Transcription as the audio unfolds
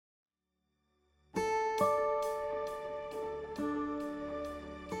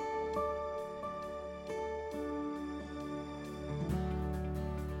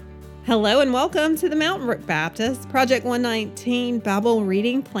Hello and welcome to the Mountain Brook Baptist Project 119 Bible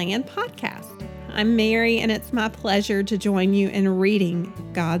Reading Plan podcast. I'm Mary and it's my pleasure to join you in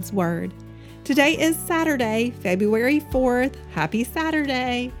reading God's Word. Today is Saturday, February 4th. Happy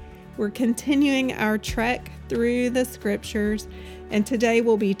Saturday! We're continuing our trek through the scriptures, and today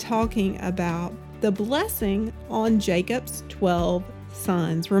we'll be talking about the blessing on Jacob's 12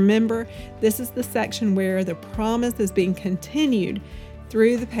 sons. Remember, this is the section where the promise is being continued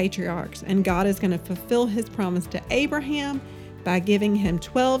through the patriarchs, and God is going to fulfill his promise to Abraham by giving him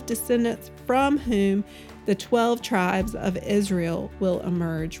 12 descendants from whom the 12 tribes of Israel will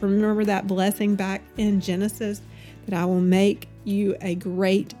emerge. Remember that blessing back in Genesis that I will make you a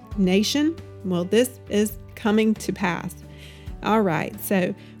great nation? Well, this is coming to pass. All right,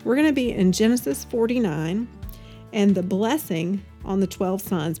 so we're going to be in Genesis 49 and the blessing on the 12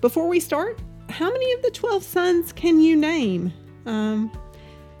 sons. Before we start, how many of the 12 sons can you name?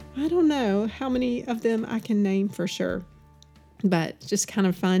 I don't know how many of them I can name for sure, but just kind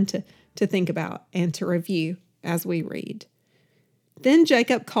of fun to think about and to review as we read. Then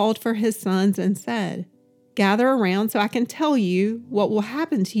Jacob called for his sons and said, "Gather around so I can tell you what will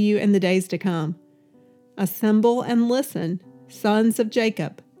happen to you in the days to come. Assemble and listen, sons of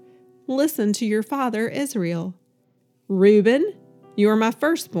Jacob. Listen to your father Israel. Reuben, you are my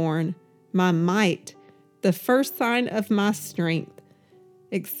firstborn, my might, the first sign of my strength,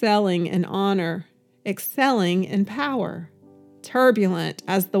 excelling in honor, excelling in power. Turbulent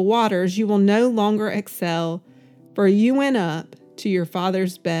as the waters, you will no longer excel, for you went up to your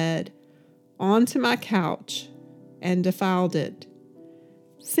father's bed, onto my couch, and defiled it.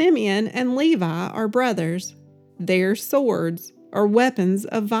 Simeon and Levi are brothers. Their swords are weapons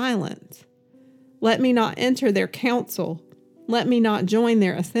of violence. Let me not enter their council. Let me not join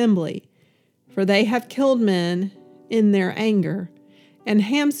their assembly, for they have killed men in their anger and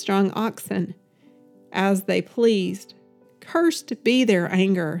hamstrung oxen as they pleased. Cursed be their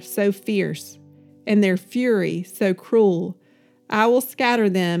anger so fierce, and their fury so cruel. I will scatter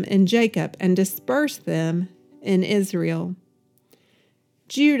them in Jacob and disperse them in Israel.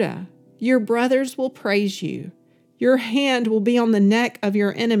 Judah, your brothers will praise you. Your hand will be on the neck of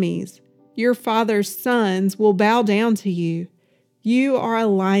your enemies. Your father's sons will bow down to you. You are a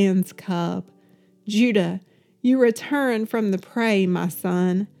lion's cub. Judah, you return from the prey, my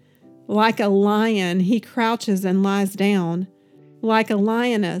son. Like a lion, he crouches and lies down. Like a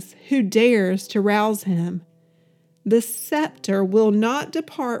lioness, who dares to rouse him? The scepter will not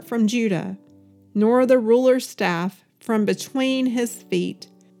depart from Judah, nor the ruler's staff from between his feet,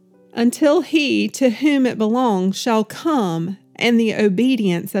 until he to whom it belongs shall come, and the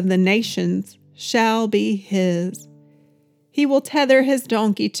obedience of the nations shall be his. He will tether his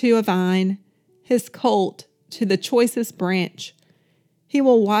donkey to a vine, his colt to the choicest branch. He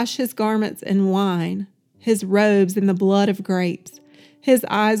will wash his garments in wine, his robes in the blood of grapes. His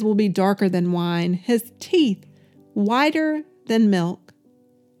eyes will be darker than wine, his teeth whiter than milk.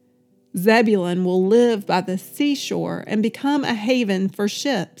 Zebulun will live by the seashore and become a haven for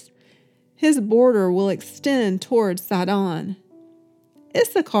ships. His border will extend toward Sidon.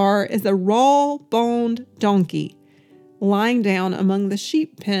 Issachar is a raw-boned donkey, lying down among the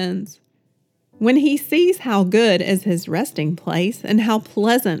sheep pens. When he sees how good is his resting place and how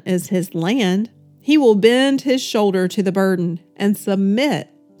pleasant is his land, he will bend his shoulder to the burden and submit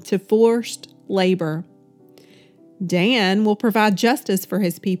to forced labor. Dan will provide justice for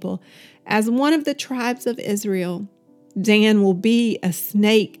his people as one of the tribes of Israel. Dan will be a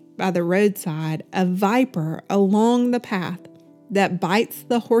snake by the roadside, a viper along the path that bites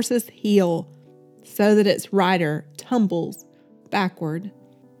the horse's heel so that its rider tumbles backward.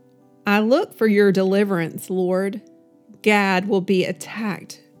 I look for your deliverance, Lord. Gad will be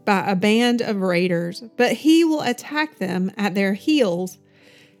attacked by a band of raiders, but he will attack them at their heels.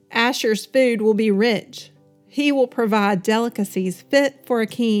 Asher's food will be rich. He will provide delicacies fit for a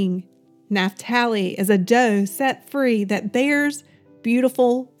king. Naphtali is a doe set free that bears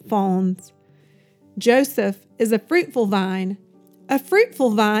beautiful fawns. Joseph is a fruitful vine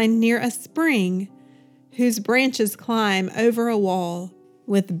near a spring, whose branches climb over a wall.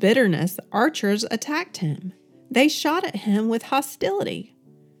 With bitterness, archers attacked him. They shot at him with hostility.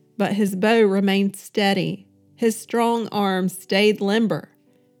 But his bow remained steady. His strong arm stayed limber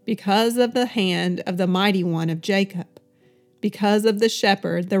because of the hand of the mighty one of Jacob, because of the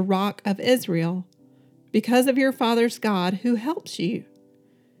shepherd, the rock of Israel, because of your father's God who helps you,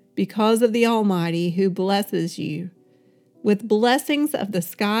 because of the Almighty who blesses you, with blessings of the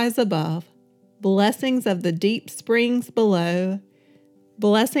skies above, blessings of the deep springs below,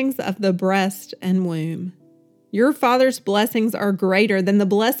 blessings of the breast and womb. Your father's blessings are greater than the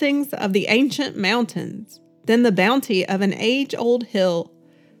blessings of the ancient mountains, than the bounty of an age-old hill.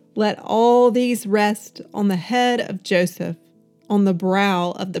 Let all these rest on the head of Joseph, on the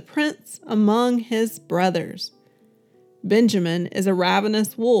brow of the prince among his brothers. Benjamin is a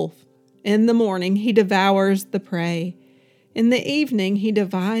ravenous wolf. In the morning he devours the prey. In the evening he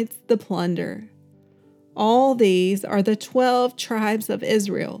divides the plunder. All these are the 12 tribes of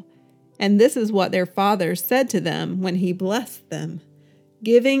Israel, and this is what their father said to them when he blessed them,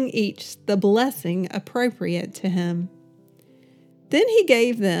 giving each the blessing appropriate to him. Then he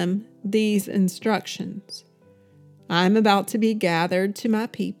gave them these instructions. I am about to be gathered to my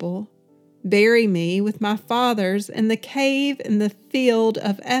people. Bury me with my fathers in the cave in the field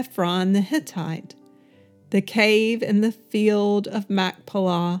of Ephron the Hittite, the cave in the field of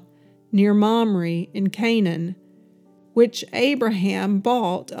Machpelah, near Mamre in Canaan, which Abraham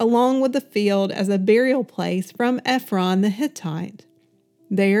bought along with the field as a burial place from Ephron the Hittite.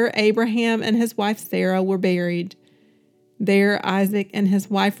 There Abraham and his wife Sarah were buried. There Isaac and his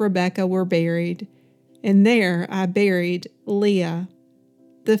wife Rebekah were buried, and there I buried Leah.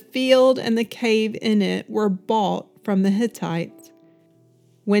 The field and the cave in it were bought from the Hittites.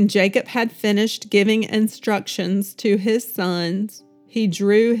 When Jacob had finished giving instructions to his sons, he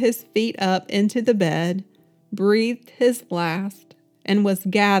drew his feet up into the bed, breathed his last, and was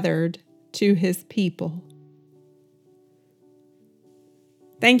gathered to his people.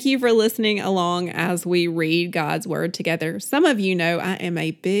 Thank you for listening along as we read God's Word together. Some of you know I am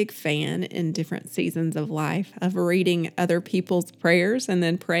a big fan in different seasons of life of reading other people's prayers and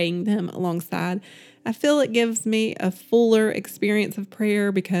then praying them alongside. I feel it gives me a fuller experience of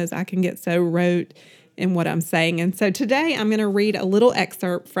prayer because I can get so rote in what I'm saying. And so today I'm going to read a little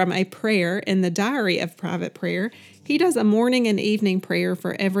excerpt from a prayer in the Diary of Private Prayer. He does a morning and evening prayer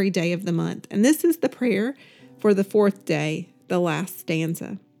for every day of the month. And this is the prayer for the fourth day, the last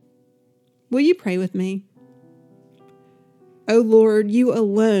stanza. Will you pray with me? O Lord, you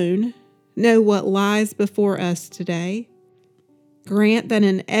alone know what lies before us today. Grant that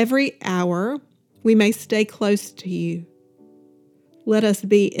in every hour we may stay close to you. Let us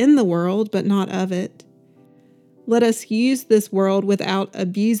be in the world, but not of it. Let us use this world without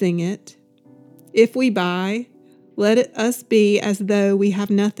abusing it. If we buy, let us be as though we have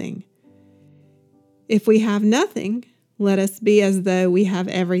nothing. If we have nothing, let us be as though we have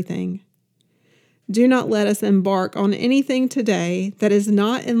everything. Do not let us embark on anything today that is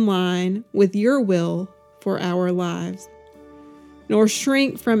not in line with your will for our lives, nor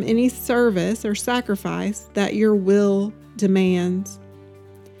shrink from any service or sacrifice that your will demands.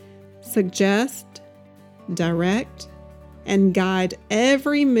 Suggest, direct, and guide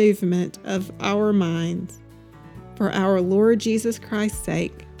every movement of our minds. For our Lord Jesus Christ's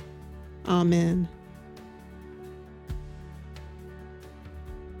sake. Amen.